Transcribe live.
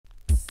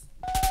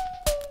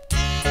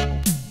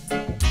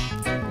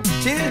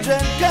Children,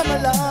 come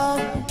along,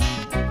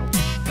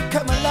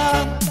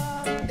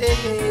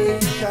 hey,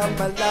 come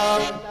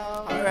along.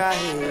 Alright,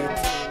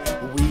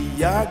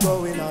 we are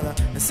going on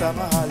a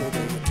summer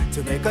holiday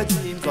to make a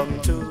dream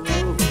come true.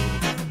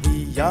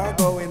 We are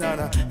going on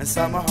a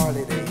summer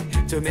holiday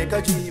to make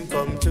a dream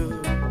come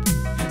true.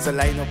 So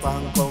line up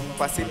and come,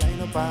 Posse,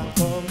 line up and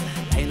come.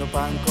 Line up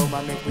and come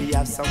and make we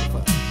have some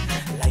fun.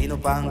 Line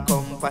up and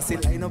come, Posse,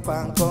 line up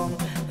and come.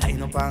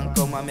 Line up and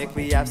come and make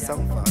we have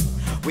some fun.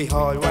 We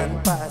all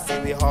one Posse,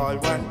 we all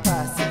one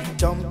Posse.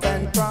 Jump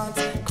and prance,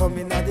 come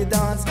in at the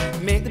dance.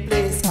 Make the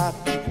place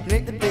happy,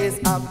 make the place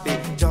happy.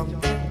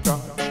 Jump and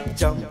prance,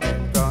 jump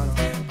and prance.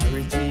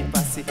 Origin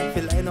Posse,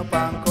 feel line up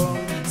and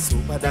come.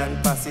 Super Dan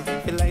Posse,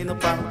 feel line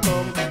up and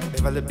come.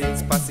 Beverly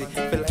Bills Posse,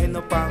 feel line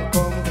up and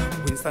come.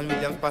 Winston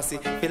Williams Posse,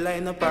 feel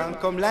line up and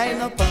come.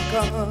 Line up and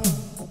come.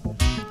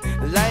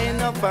 Line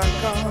up and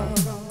come.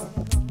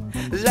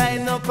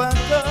 Line up and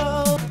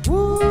come.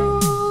 Woo!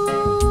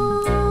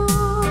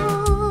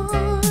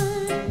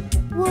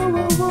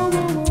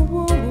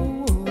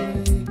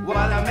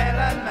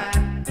 Watermelon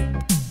man.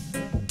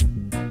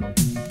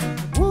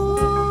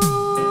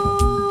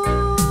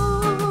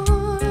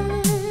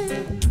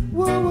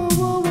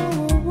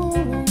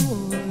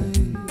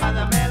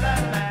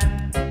 Watermelon man.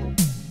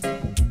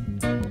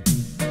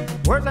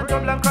 Words and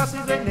trouble and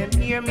crosses when them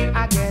hear me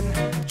again.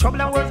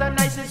 Trouble and words and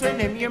nices when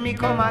them hear me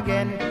come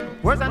again.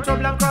 Words and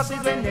trouble and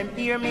crosses when them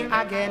hear me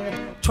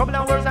again. Trouble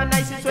and words and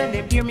nices when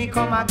them hear me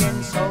come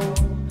again. So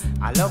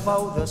I love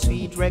how the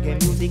sweet reggae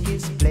music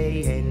is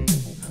playing.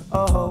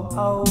 Oh,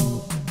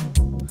 oh.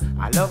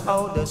 I love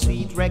how the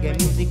sweet reggae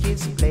music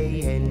is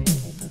playing.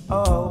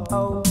 Oh,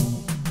 oh.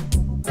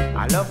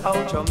 I love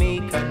how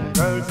Jamaican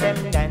girls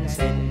them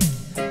dancing.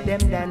 Them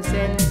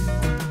dancing.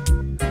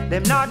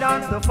 Them not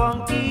dance the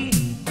funky.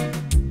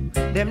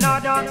 Them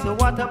not dance the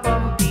water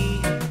pumpy.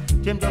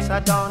 Them just a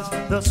dance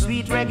the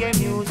sweet reggae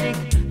music.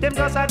 Them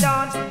just a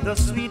dance the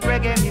sweet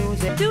reggae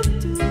music. Do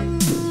do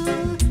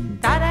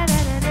da da da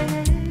da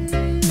da.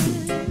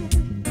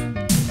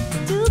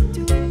 Do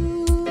do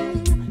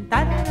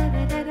da da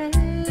da da da.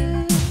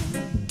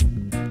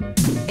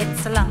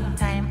 It's a long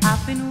time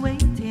I've been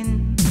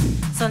waiting.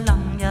 So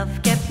long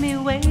you've kept me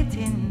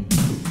waiting.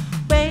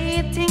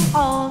 Waiting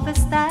all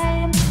this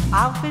time.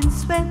 I've been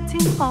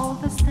sweating all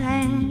this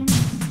time.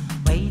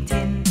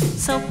 Waiting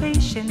so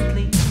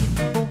patiently,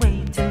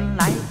 waiting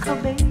like a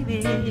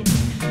baby.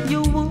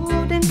 You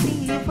wouldn't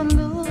even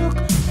look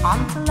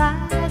until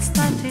I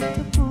started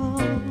to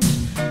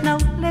push. Now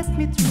let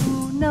me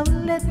through, now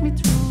let me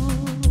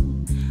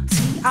through.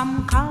 See,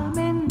 I'm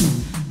coming.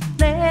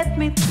 Let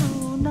me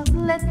through, now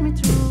let me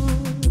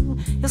through.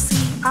 You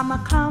see, I'm a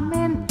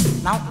coming.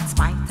 Now it's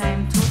my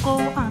time to go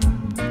on.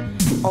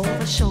 Oh,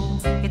 the show,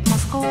 it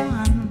must go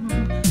on.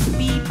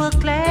 People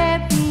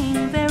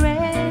clapping their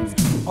hands.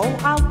 Oh,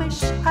 I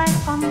wish I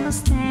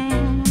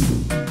understand.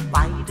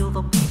 Why do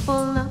the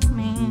people love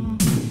me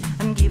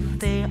and give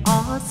their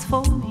hearts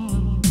for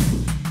me?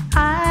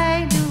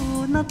 I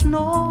do not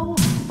know,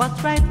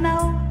 but right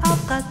now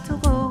I've got to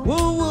go.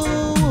 Woo,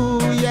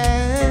 woo,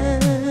 yeah.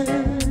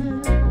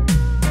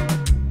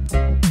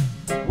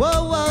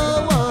 Whoa,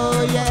 whoa,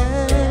 whoa,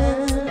 yeah.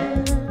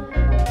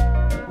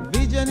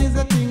 Vision is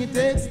a thing, it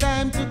takes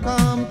time to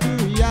come to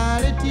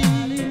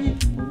reality.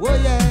 Whoa,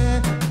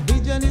 yeah.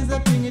 Vision is a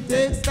thing, it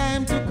takes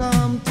time to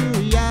come to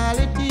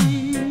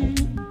reality.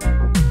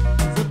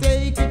 So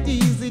take it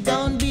easy,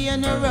 don't be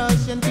in a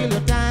rush until the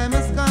time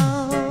has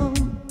come.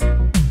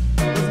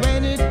 'Cause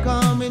when it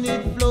comes,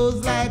 it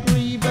flows like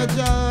River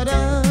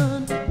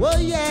Jordan. Oh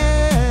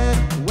yeah,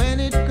 when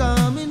it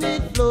comes,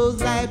 it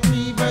flows like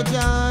River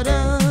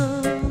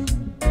Jordan.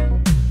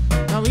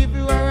 Now if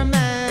you are a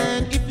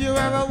man, if you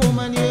are a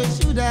woman, you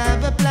should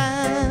have a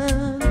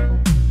plan.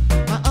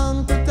 My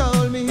uncle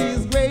told me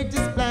his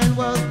greatest plan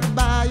was to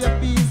buy a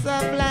piece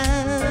of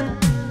land,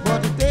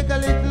 but it take a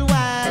little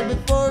while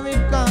before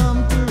it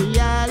come to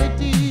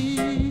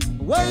reality.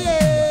 Oh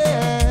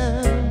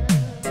yeah.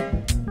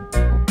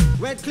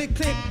 Red click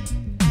click.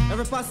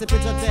 Every Posse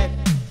picture take.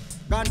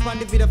 Gone from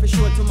the video for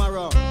sure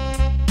tomorrow.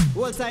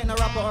 Hold tight in a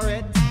rapper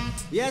Orett.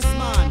 Yes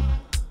man.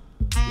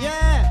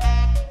 Yeah.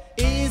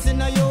 Easy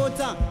no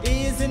Utah,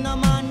 easy no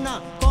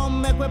manna.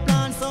 Come make we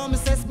plan some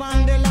say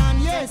span the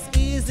land. Yes,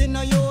 easy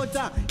no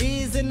Utah,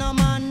 easy no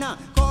manna.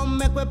 Come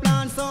make we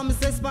plan some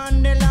say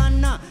span the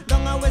land.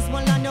 Down a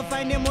Westmoreland you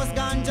find the most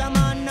ganja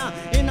manna.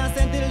 In a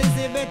St.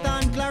 Elizabeth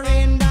and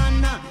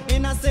Clarendon.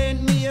 In a St.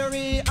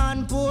 Mary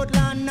and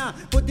Portland.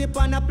 Put it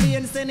on a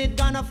plane, send it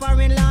gone a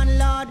foreign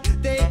landlord.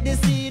 Take the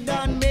seed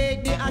and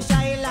make the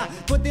ashila.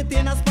 Put it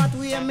in a spot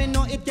where me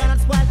know it cannot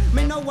spoil.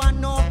 Me no want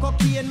no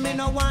cocaine, me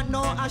no want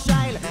no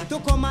ashile. To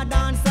come a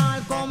dance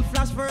I'll come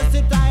flash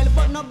versatile.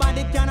 But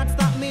nobody cannot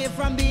stop me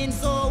from being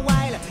so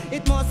wild.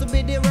 It must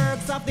be the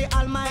works of the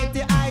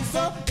Almighty I.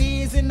 So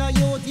easy no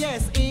youth,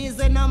 yes,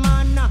 easy no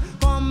man.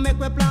 Come make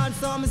we plant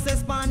some say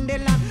span the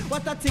land.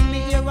 What a thing me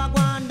hear a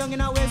go on down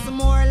in a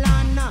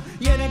Westmoreland.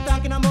 Yeah, they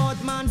talking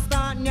about man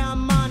start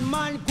yam man.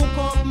 Man cook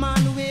up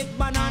man with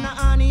banana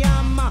and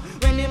yam.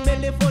 When the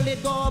belly full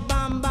it go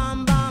bam bam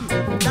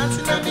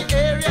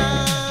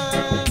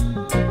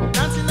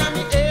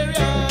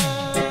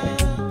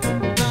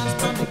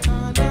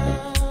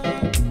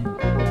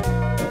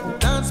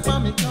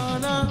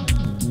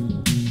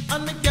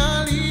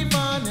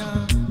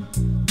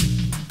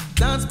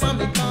jump on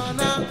me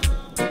corner.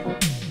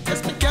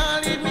 Yes, me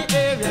can't leave me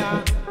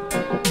area.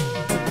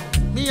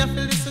 Me have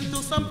to listen to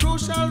some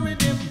crucial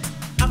rhythm.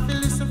 I have to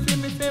listen to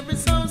me favorite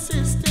sound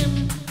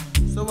system.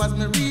 So as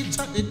me reach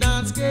at the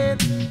dance gate,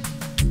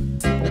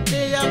 they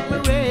pay up me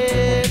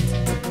rate.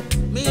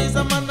 Me is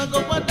a man that go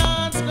a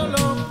dance go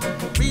low.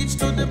 Reach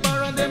to the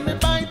bar and then me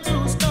buy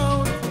 2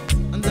 stout.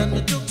 And then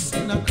me jukes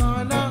in a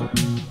corner.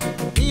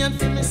 Me and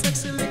feel me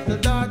sexy little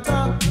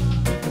daughter.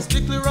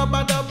 Strictly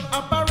rubber dub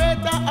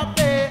operator I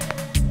play.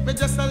 Me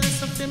just a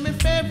listen to me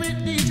favorite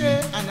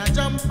DJ. And I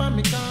jump on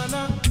me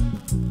corner.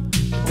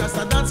 Just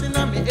a dancing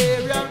on me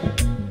area.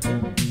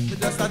 Me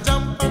just a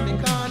jump on me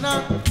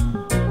corner.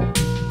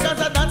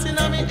 Just a dancing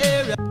on me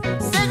area.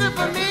 Say good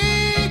for me,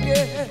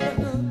 girl.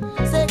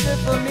 Say good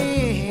for me.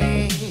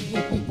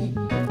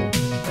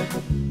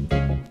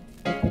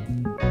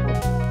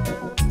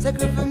 Say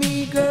good for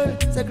me, girl.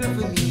 Say good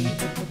for me.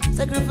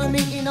 Say good for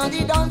me in on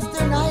the dance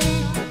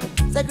tonight.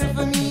 Say good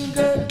for me,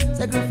 girl.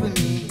 Say good for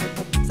me.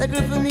 Say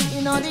good for me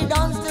in on the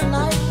dance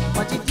tonight.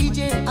 Watch the DJ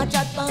a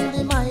chat on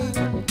the mic.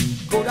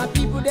 Go that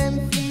people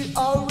them feel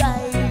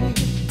alright.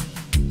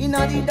 In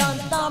on the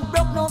dance now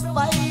broke no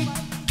fight.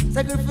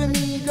 Say good for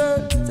me,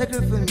 girl. Say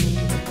good for me.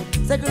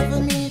 Say good for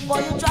me for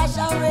you trash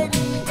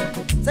already.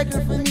 Say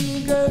good for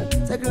me, girl.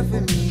 Say good for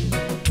me.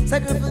 Say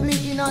good for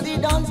me in on the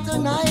dance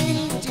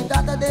tonight. She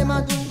thought them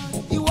a do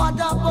the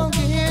water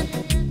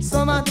pumping.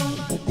 Some a do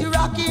the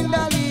rocking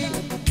dolly.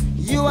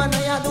 You and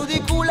I a do the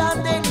cool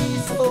and deadly.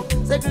 So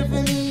say good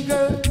for me,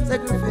 girl. Say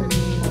good for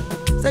me.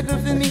 Say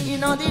good for me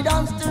in on the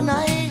dance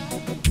tonight.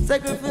 Say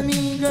good for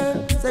me,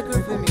 girl. Say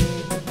good for me.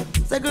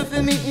 Say good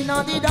for me in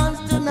on the dance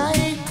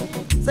tonight.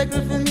 Say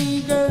good for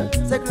me, girl.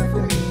 Say good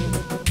for me.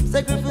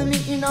 Say good for me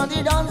in on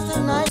the dance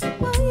tonight.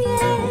 Oh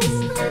yes,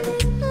 honey,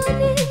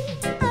 honey,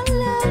 I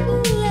love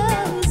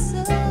you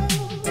so.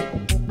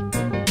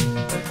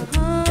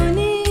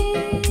 Honey,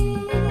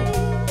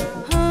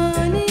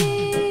 honey,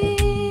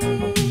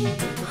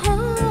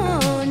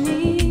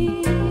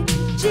 honey,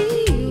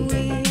 gee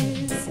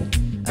whiz,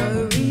 I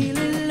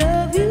really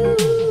love you.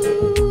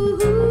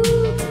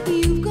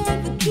 You've got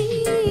the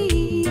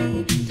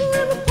key to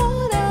every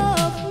part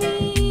of me.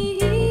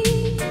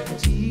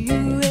 Gee,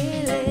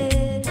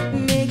 really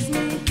makes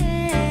me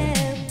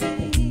happy.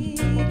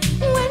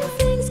 When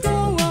things go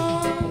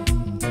wrong,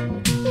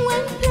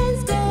 when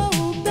plans go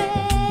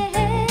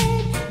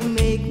bad,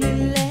 make me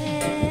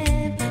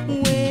laugh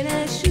when I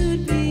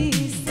should be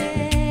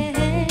sad.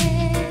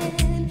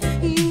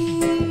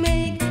 You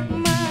make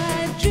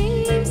my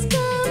dreams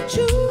come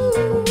true.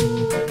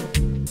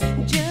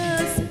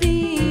 Just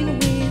being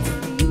with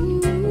you.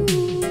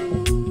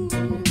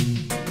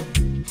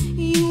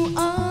 You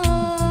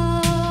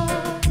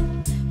are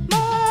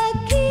my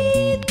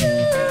key to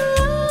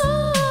love.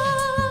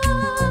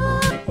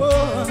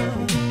 Oh,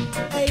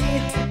 hey.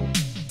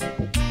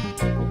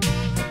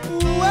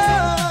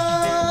 Whoa.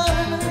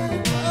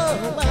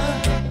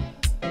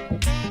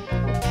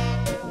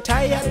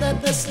 Tired of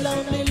this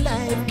lonely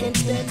life, can't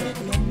stand it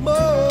no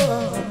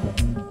more.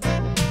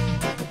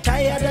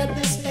 Tired of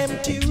this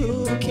empty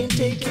room, can't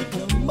take it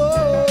no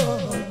more.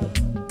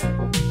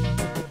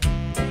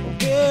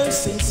 Girl,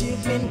 since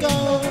you've been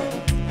gone,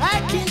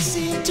 I can't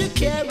seem to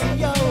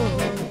carry on.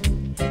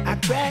 I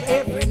cry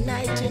every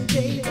night and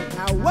day.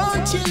 I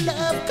want your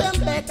love, come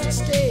back to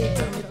stay.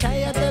 I'm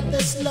tired of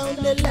this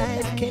lonely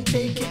life, can't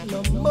take it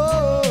no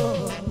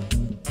more.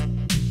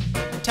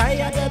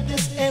 Tired of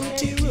this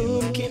empty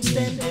room, can't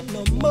stand it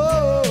no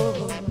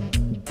more.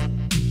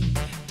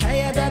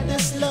 Tired of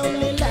this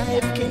lonely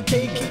life, can't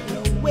take it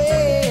no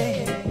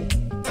way.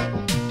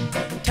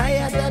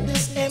 Tired of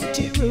this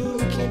empty room,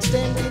 can't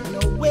stand it no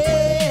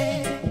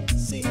way.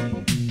 See,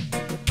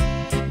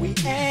 we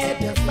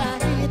had a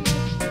fight.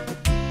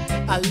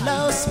 I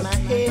lost my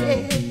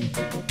head.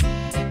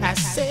 I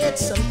said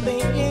some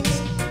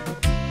things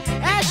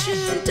I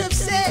shouldn't have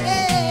said.